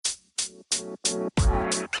Hey,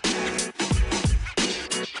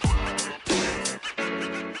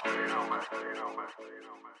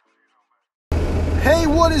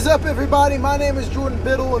 what is up, everybody? My name is Jordan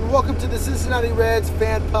Biddle, and welcome to the Cincinnati Reds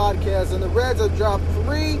Fan Podcast. And the Reds have dropped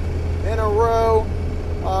 3 in a row.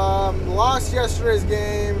 Lost yesterday's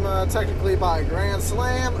game, technically by a grand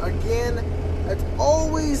slam. Again, it's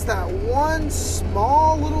always that one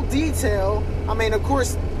small little detail. I mean, of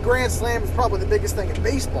course, grand slam is probably the biggest thing in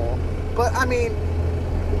baseball. But, I mean,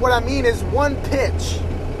 what I mean is one pitch.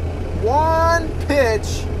 One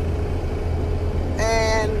pitch,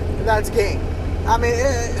 and that's game. I mean,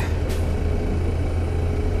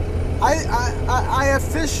 I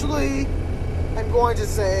officially am going to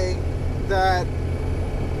say that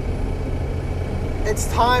it's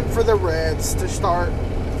time for the Reds to start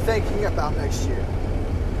thinking about next year.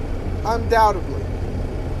 Undoubtedly.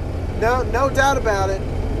 No doubt about it.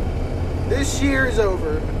 This year is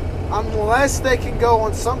over unless they can go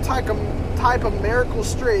on some type of miracle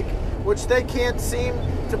streak, which they can't seem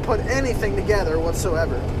to put anything together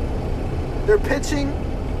whatsoever. Their pitching,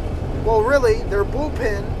 well, really, their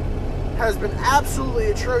bullpen has been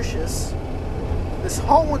absolutely atrocious this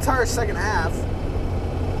whole entire second half.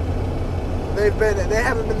 They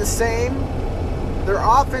haven't been the same. Their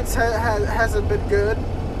offense hasn't been good.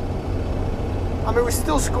 I mean, we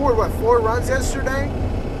still scored 4 runs yesterday,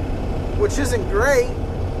 which isn't great,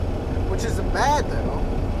 which isn't bad though.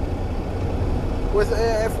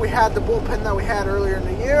 If we had the bullpen that we had earlier in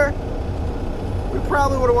the year, we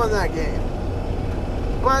probably would have won that game.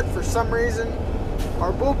 But for some reason,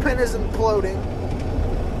 our bullpen is imploding,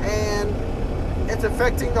 and it's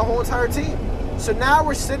affecting the whole entire team. So now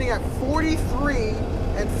we're sitting at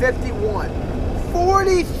 43-51.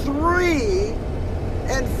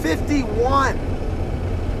 43-51.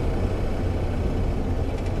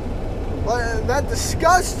 Well, that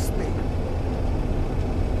disgusts me.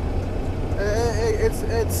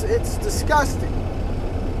 It's disgusting.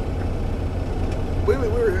 We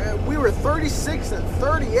were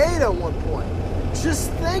 36-38 at one point.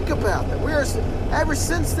 Just think about that. We are ever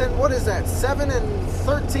since then. What is that?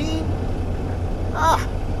 7-13.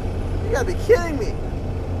 You gotta be kidding me.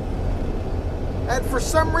 And for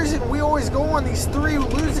some reason, we always go on these 3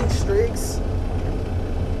 losing streaks,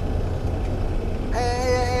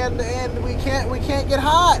 and we can't get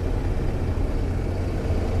hot.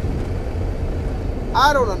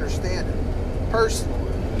 I don't understand it personally.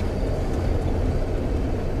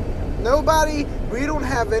 We don't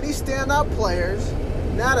have any standout players,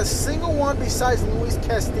 not a single one besides Luis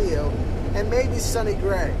Castillo and maybe Sonny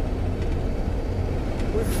Gray.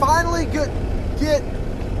 We finally get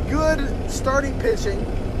good starting pitching.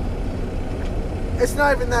 It's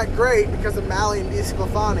not even that great because of Mahle and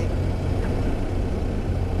DeSclafani.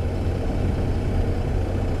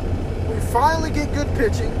 We finally get good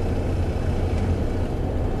pitching,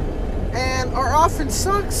 and our offense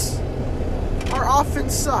sucks. Our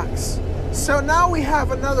offense sucks. So now we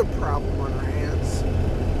have another problem on our hands.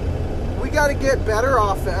 We got to get a better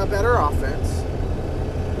offense.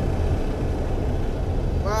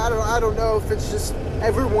 Well, I don't know if it's just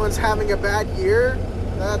everyone's having a bad year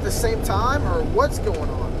at the same time or what's going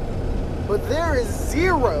on. But there is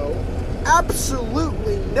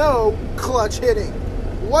absolutely no clutch hitting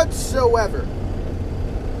whatsoever.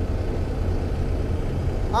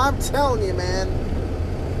 I'm telling you, man.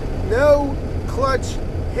 No clutch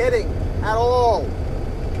hitting at all.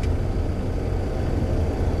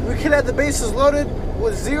 We could have the bases loaded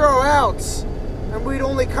with 0 outs, and we'd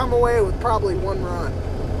only come away with probably 1 run.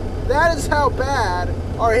 That is how bad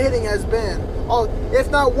our hitting has been.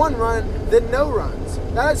 If not 1 run, then no runs.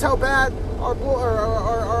 That is how bad our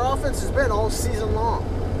offense has been all season long.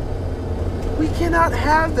 We cannot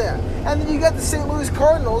have that. And then you got the St. Louis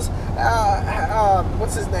Cardinals.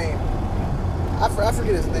 What's his name? I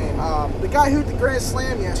forget his name. The guy who hit the grand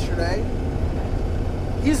slam yesterday.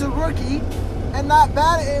 He's a rookie and not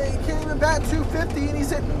bad. He can't even bat 250, and he's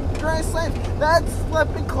hitting grand slams. That's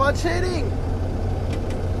flipping clutch hitting.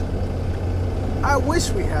 I wish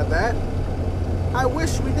we had that. I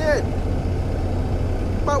wish we did.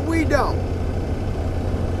 But we don't.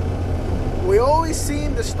 We always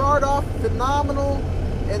seem to start off phenomenal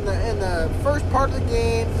in the first part of the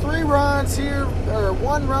game. 3 runs here, or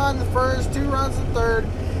 1 run the first, 2 runs the third,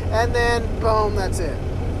 and then boom, that's it.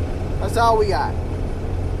 That's all we got.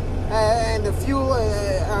 And the fuel,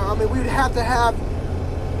 we would have to have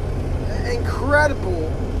incredible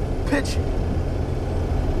pitching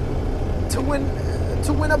to win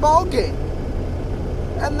a ball game.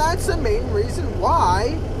 And that's the main reason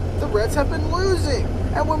why the Reds have been losing.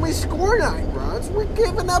 And when we score 9 runs, we're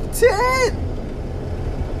giving up 10.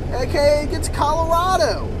 aka against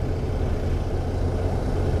Colorado.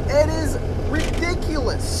 It is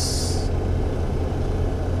ridiculous.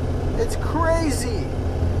 It's crazy.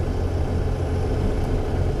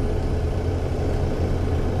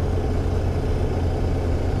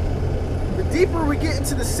 The deeper we get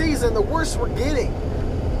into the season, the worse we're getting.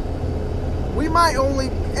 We might only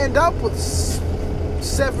end up with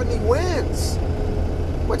 70 wins,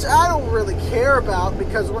 which I don't really care about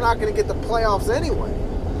because we're not going to get the playoffs anyway.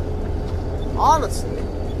 Honestly.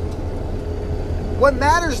 What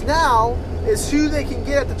matters now is who they can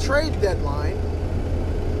get at the trade deadline.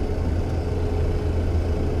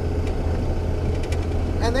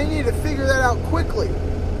 And they need to figure that out quickly.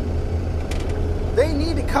 They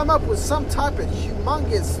need to come up with some type of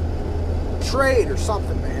humongous trade or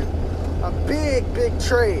something, man. A big, big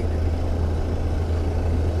trade.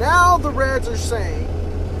 Now the Reds are saying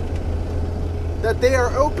that they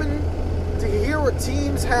are open to hear what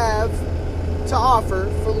teams have to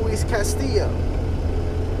offer for Luis Castillo.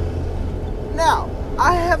 Now,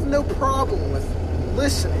 I have no problem with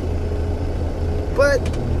listening, but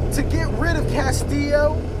to get rid of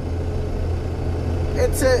Castillo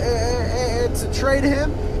and to trade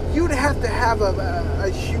him, you'd have to have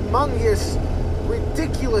a humongous,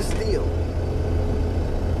 ridiculous deal.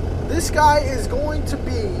 This guy is going to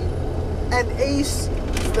be an ace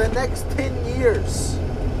for the next 10 years.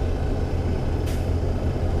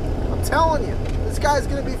 I'm telling you, this guy's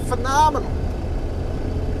going to be phenomenal.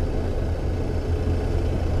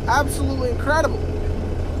 Absolutely incredible.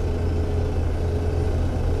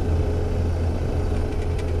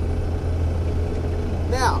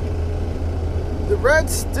 Now, the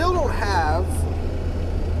Reds still don't have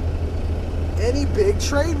any big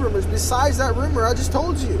trade rumors besides that rumor I just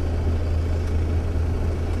told you.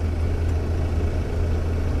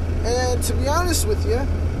 And to be honest with you,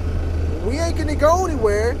 we ain't going to go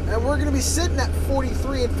anywhere, and we're going to be sitting at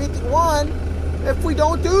 43 and 51 if we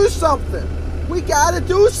don't do something. We got to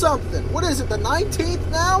do something. What is it, the 19th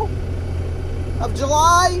now of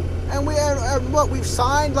July? And we've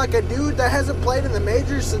signed like a dude that hasn't played in the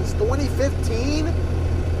majors since 2015?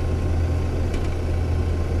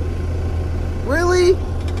 Really?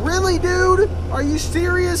 Really, dude? Are you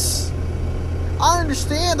serious? I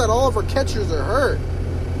understand that all of our catchers are hurt,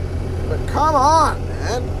 but come on,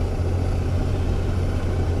 man.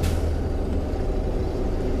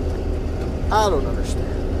 I don't understand.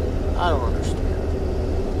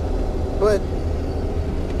 But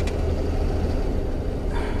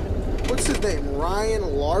what's his name? Ryan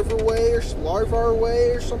Larvarway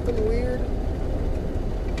or something weird?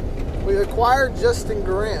 We acquired Justin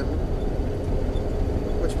Grimm,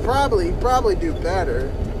 which probably do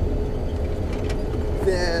better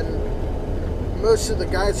than most of the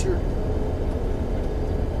guys who are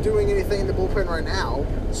doing anything in the bullpen right now.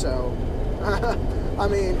 So, I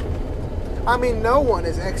mean, no one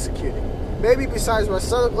is executing. Maybe besides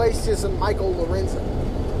Marcelo Iglesias and Michael Lorenzen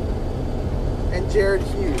and Jared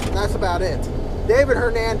Hughes. And that's about it. David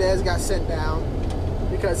Hernandez got sent down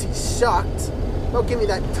because he sucked. Don't give me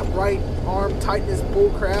that right arm tightness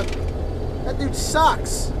bullcrap. That dude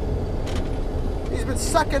sucks. He's been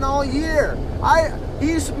sucking all year. He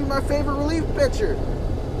used to be my favorite relief pitcher.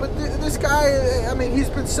 But this guy, I mean, he's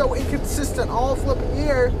been so inconsistent all flipping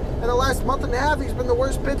year. In the last month and a half, he's been the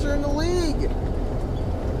worst pitcher in the league.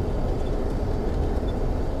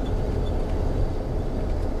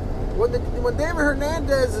 When David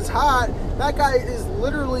Hernandez is hot, that guy is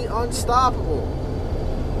literally unstoppable.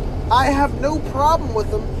 I have no problem with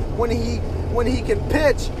him when he can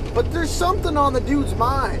pitch, but there's something on the dude's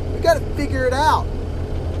mind. We got to figure it out.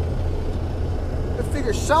 We got to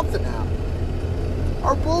figure something out.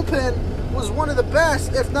 Our bullpen was one of the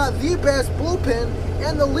best, if not the best bullpen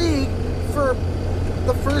in the league for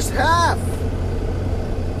the first half.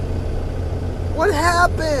 What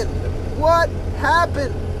happened? What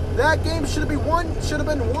happened? That game should have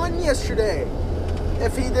been won yesterday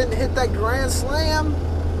if he didn't hit that grand slam.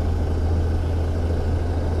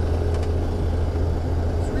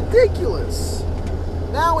 It's ridiculous.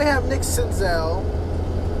 Now we have Nick Senzel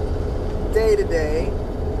day to day.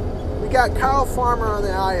 We got Kyle Farmer on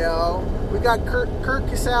the IL. We got Kurt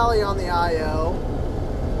Casale on the IL.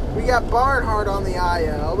 We got Barnhart on the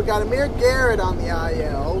IL. We got Amir Garrett on the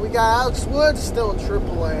IL. We got Alex Woods still in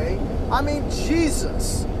AAA. I mean,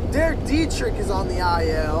 Jesus. Derek Dietrich is on the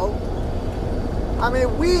IL. I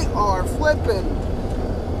mean, we are flipping.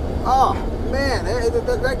 Oh, man.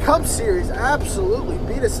 That Cubs series absolutely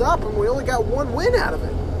beat us up, and we only got one win out of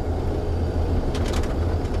it.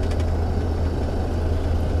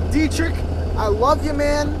 Dietrich, I love you,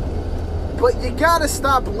 man, but you got to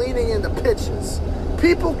stop leaning into pitches.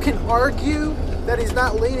 people can argue that he's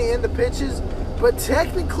not leaning into pitches, but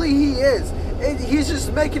technically he is. He's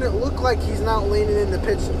just making it look like he's not leaning into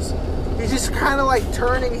pitches. He's just kind of like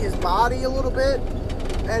turning his body a little bit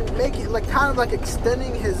and making like kind of like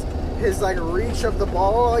extending his like reach of the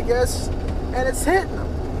ball, I guess, and it's hitting him.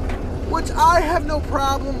 Which I have no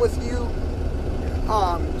problem with you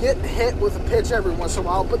getting hit with a pitch every once in a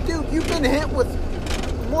while, but dude, you've been hit with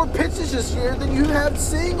more pitches this year than you have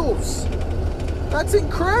singles. That's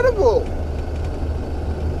incredible.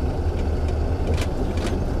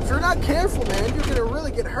 If you're not careful, man, you're gonna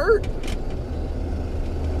really get hurt.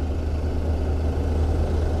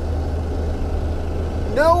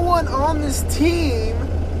 No one on this team,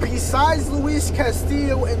 besides Luis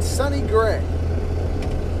Castillo and Sonny Gray,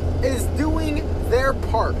 is doing their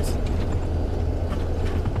part.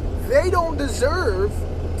 They don't deserve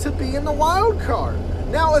to be in the wild card.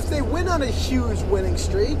 Now, if they win on a huge winning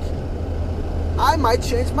streak, I might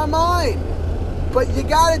change my mind. But you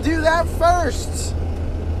got to do that first.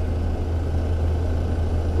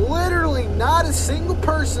 Literally, not a single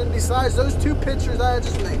person besides those two pitchers I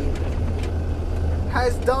just named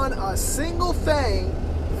has done a single thing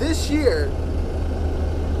this year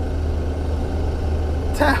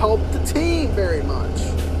to help the team very much.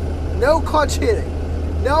 No clutch hitting.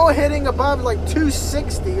 No hitting above like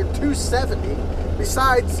 260 or 270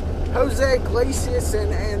 besides Jose Iglesias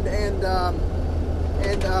and Senzel.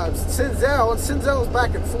 And Senzel's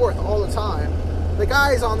back and forth all the time. The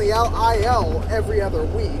guy's on the IL every other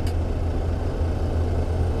week.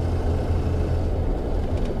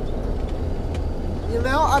 You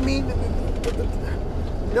know, I mean,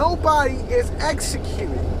 nobody is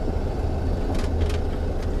executing.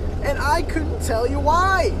 And I couldn't tell you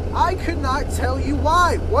why. I could not tell you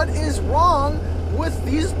why. What is wrong with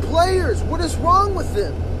these players? What is wrong with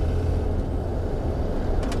them?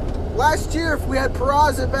 Last year, if we had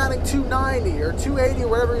Peraza batting 290 or 280 or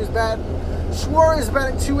whatever he was batting, Suarez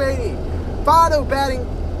batting 280, Votto batting,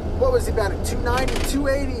 what was he batting, 290,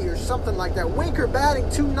 280 or something like that, Winker batting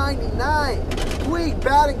 299, Puig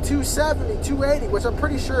batting 270, 280, which I'm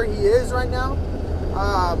pretty sure he is right now.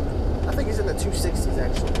 I think he's in the 260s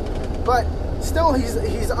actually. But still,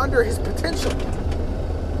 he's under his potential.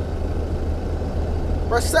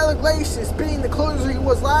 Marcelo Iglesias being the closer he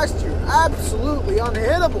was last year, absolutely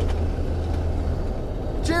unhittable.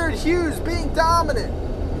 Jared Hughes being dominant.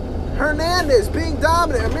 Hernandez being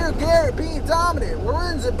dominant. Amir Garrett being dominant.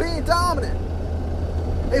 Lorenzo being dominant.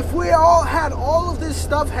 If we all had all of this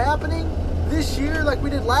stuff happening this year like we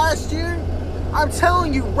did last year, I'm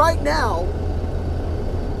telling you right now,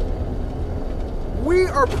 we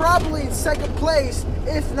are probably in second place,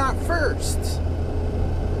 if not first.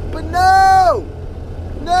 But no!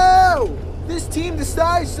 This team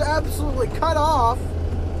decides to absolutely cut off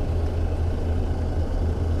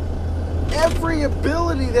every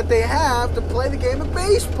ability that they have to play the game of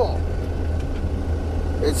baseball.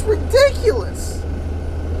 It's ridiculous.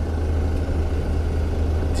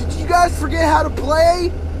 Did you guys forget how to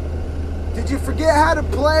play? Did you forget how to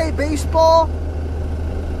play baseball?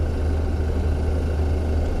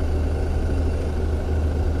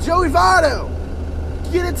 Joey Votto,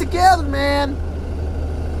 get it together, man.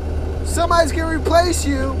 Somebody's going to replace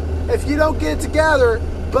you if you don't get it together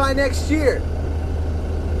by next year.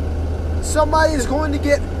 Somebody is going to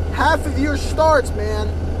get half of your starts, man.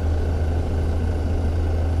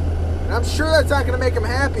 And I'm sure that's not going to make him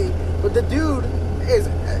happy, but the dude is,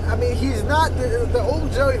 I mean, he's not the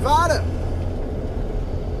old Joey Votto.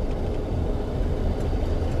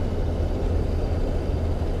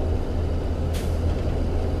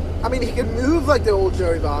 I mean, he can move like the old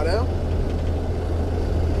Joey Votto.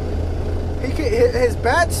 His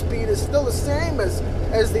bat speed is still the same as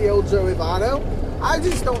the old Joey Votto. I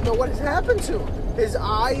just don't know what has happened to him. His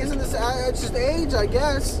eye isn't the same. It's just age, I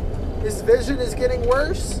guess. His vision is getting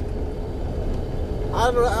worse.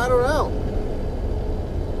 I don't know.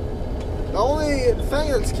 The only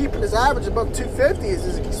thing that's keeping his average above 250 is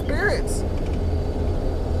his experience.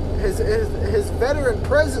 His veteran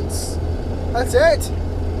presence. That's it.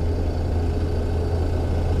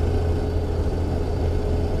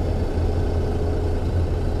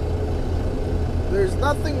 There's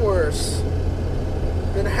nothing worse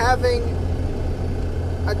than having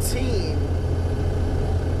a team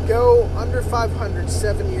go under 500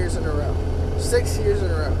 7 years in a row. 6 years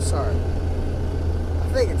in a row, sorry. I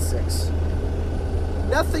think it's 6.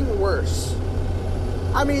 Nothing worse.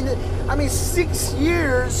 I mean 6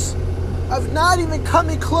 years of not even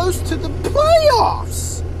coming close to the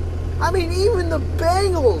playoffs. I mean, even the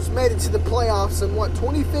Bengals made it to the playoffs in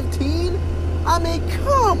 2015? I mean,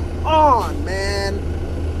 come on, man.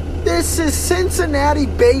 This is Cincinnati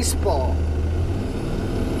baseball.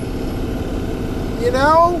 You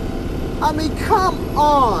know? I mean, come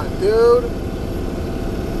on, dude.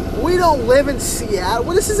 We don't live in Seattle.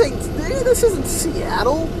 Well, this isn't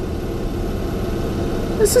Seattle.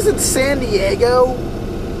 This isn't San Diego.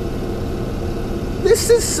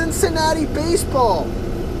 This is Cincinnati baseball.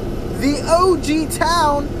 The OG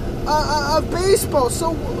town of baseball.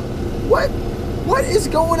 So what is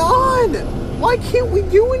going on? Why can't we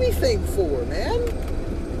do anything for, man?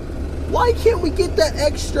 Why can't we get that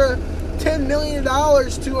extra $10 million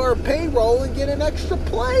to our payroll and get an extra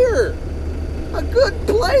player? A good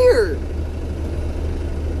player.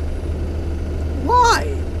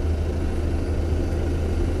 Why?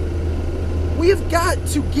 We have got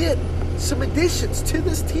to get some additions to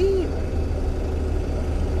this team.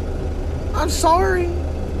 I'm sorry,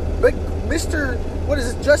 but Mr. What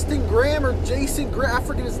is it, Justin Graham or Jason Graham? I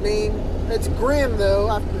forget his name. It's Graham, though.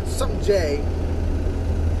 After something J.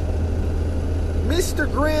 Mr.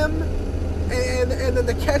 Grimm, and then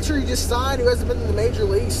the catcher he just signed, who hasn't been in the major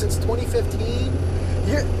league since 2015.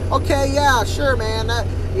 Okay, yeah, sure, man.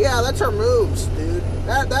 That's our moves, dude.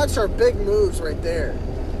 That's our big moves right there.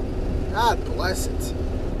 God bless it.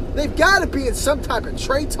 They've got to be in some type of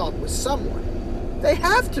trade talk with someone. They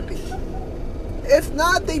have to be. If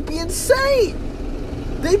not, they'd be insane.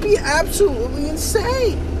 They'd be absolutely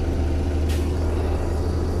insane.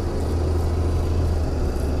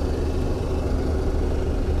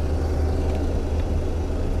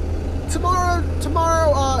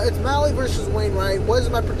 Tomorrow, it's Mahle versus Wainwright. What is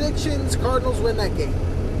my predictions? Cardinals win that game.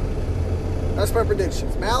 That's my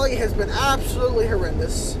predictions. Mahle has been absolutely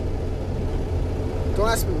horrendous. Don't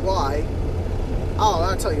ask me why. Oh,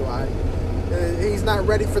 I'll tell you why. He's not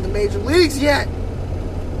ready for the major leagues yet.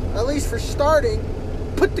 At least for starting.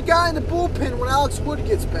 Put the guy in the bullpen when Alex Wood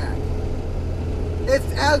gets back. If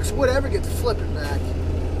Alex Wood ever gets flipping back.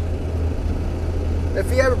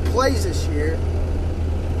 If he ever plays this year.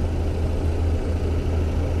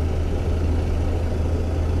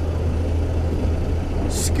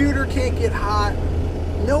 Scooter can't get hot.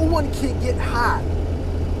 No one can get hot.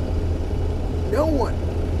 No one.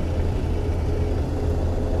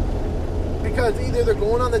 Because either they're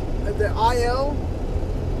going on the IL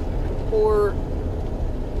or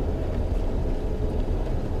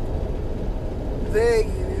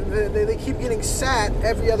they keep getting sat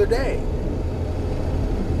every other day.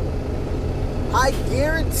 I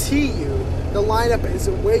guarantee you the lineup is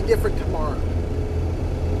way different tomorrow.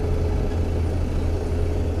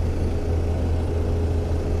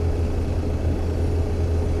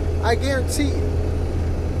 I guarantee you.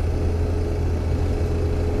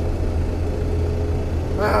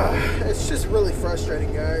 It's just really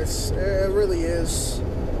frustrating, guys. It really is.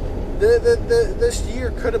 This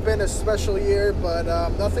year could have been a special year, but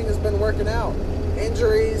nothing has been working out.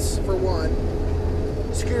 Injuries, for one.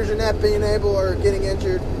 Scooter Gennett being able or getting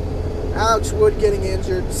injured. Alex Wood getting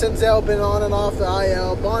injured. Senzel been on and off the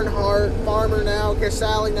IL. Barnhart, Farmer now,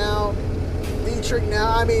 Casale now, Dietrich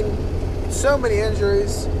now. I mean, so many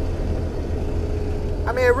injuries.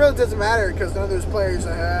 I mean, it really doesn't matter because none of those players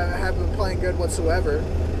have been playing good whatsoever.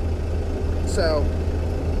 So,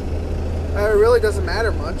 it really doesn't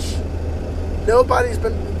matter much. Nobody's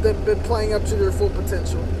been playing up to their full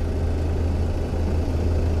potential.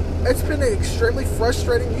 It's been an extremely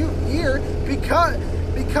frustrating year because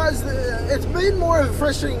it's been more of a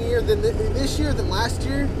frustrating year than this year than last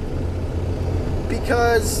year.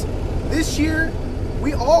 Because this year,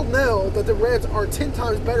 we all know that the Reds are 10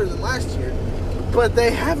 times better than last year. But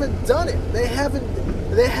they haven't done it. They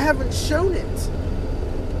haven't shown it.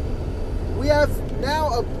 We have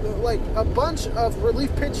now a bunch of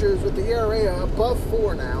relief pitchers with the ERA above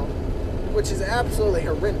 4 now, which is absolutely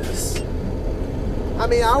horrendous. I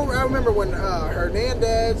mean, I remember when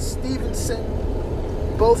Hernandez, Stevenson,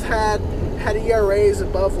 both had ERAs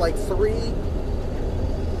above 3.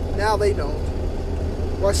 Now they don't.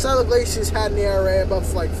 Marcelo Iglesias had an ERA above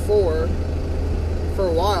 4 for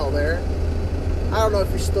a while there. I don't know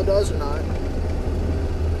if he still does or not.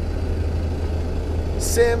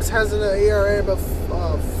 Sims has an ERA above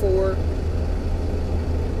 4.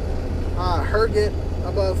 Herget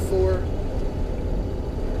above 4.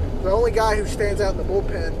 The only guy who stands out in the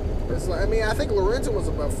bullpen is, I think Lorenzen was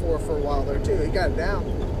above 4 for a while there too. He got it down.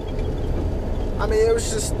 I mean, it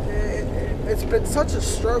was just, it's been such a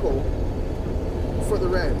struggle for the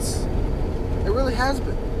Reds. It really has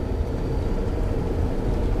been.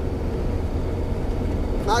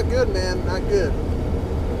 Not good, man. Not good.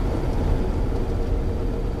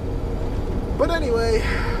 But anyway,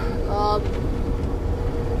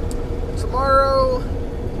 tomorrow,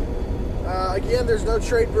 Again, there's no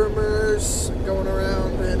trade rumors going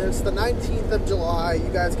around, and it's the 19th of July. You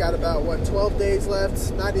guys got about, 12 days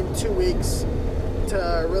left, not even 2 weeks,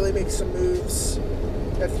 to really make some moves.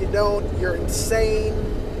 If you don't, you're insane,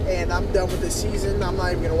 and I'm done with this season. I'm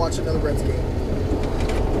not even going to watch another Reds game.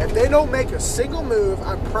 If they don't make a single move,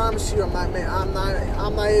 I promise you, I'm not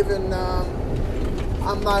even going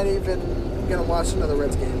to watch another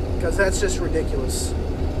Reds game, because that's just ridiculous.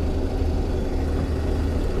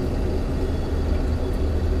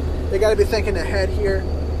 They got to be thinking ahead here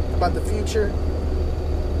about the future.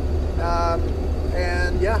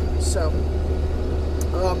 And yeah, so.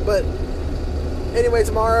 But anyway,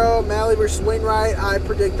 tomorrow, Mahle versus Wainwright. I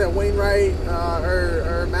predict that Wainwright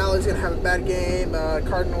or Mahle's going to have a bad game.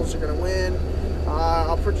 Cardinals are going to win.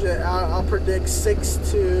 I'll predict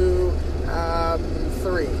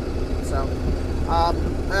 6-3. So,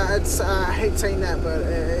 I hate saying that, but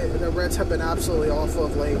the Reds have been absolutely awful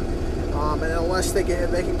of late. And unless they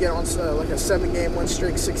can get on like a 7-game win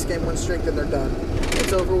streak, 6-game win streak, then they're done.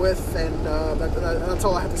 It's over with, and that's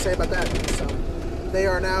all I have to say about that. So they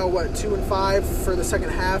are now 2-5 for the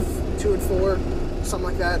second half, 2-4, something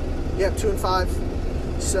like that. Yep, 2-5.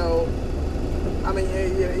 So I mean,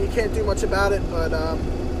 you can't do much about it, but I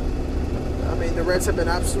mean, the Reds have been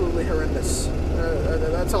absolutely horrendous.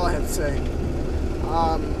 That's all I have to say.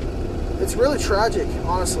 It's really tragic,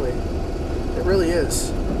 honestly. It really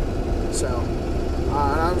is. So,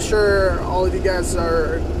 I'm sure all of you guys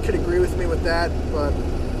could agree with me with that, but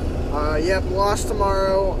yep, lost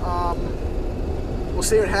tomorrow. We'll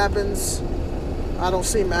see what happens. I don't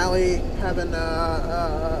see Mahle having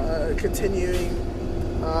continuing,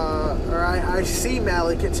 or I see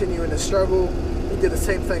Mahle continuing to struggle. He did the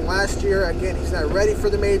same thing last year. Again, he's not ready for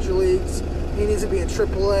the major leagues. He needs to be in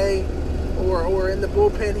AAA or in the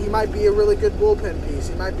bullpen. He might be a really good bullpen piece.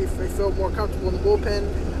 He might feel more comfortable in the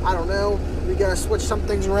bullpen. I don't know. We got to switch some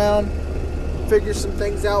things around, figure some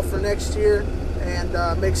things out for next year, and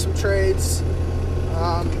make some trades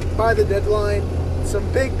by the deadline. Some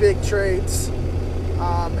big trades,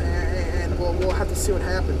 and we'll have to see what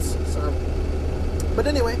happens. So, but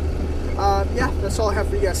anyway, yeah, that's all I have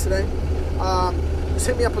for you guys today. Just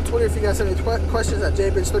hit me up on Twitter if you guys have any questions at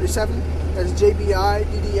JBidds37. That's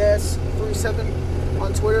JBIDDS37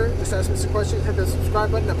 on Twitter. Just ask me some questions. Hit the subscribe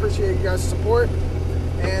button. I appreciate you guys' support.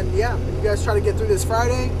 And yeah, you guys try to get through this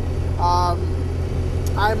Friday. I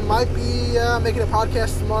might be making a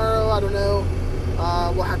podcast tomorrow. I don't know.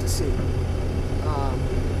 We'll have to see.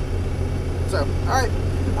 So, alright.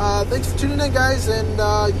 Thanks for tuning in, guys. And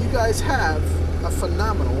you guys have a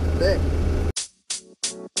phenomenal day.